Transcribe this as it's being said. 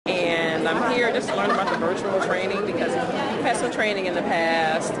I'm here just to learn about the virtual training because I've had some training in the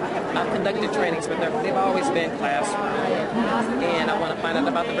past. I've conducted trainings, but they've always been classroom. And I want to find out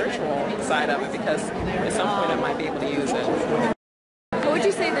about the virtual side of it because at some point I might be able to use it. What would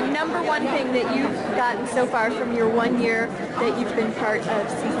you say the number one thing that you've gotten so far from your 1 year that you've been part of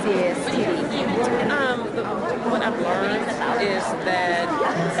CCASTD? What I've learned is that you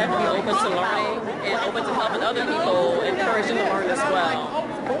have to be open to learning and open to helping other people, encourage them to learn as well.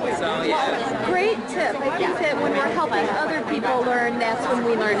 So, yeah. Great tip. I think that when we're helping other people learn, that's when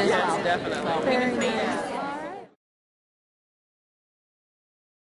we learn as well. Yes, definitely. Very nice.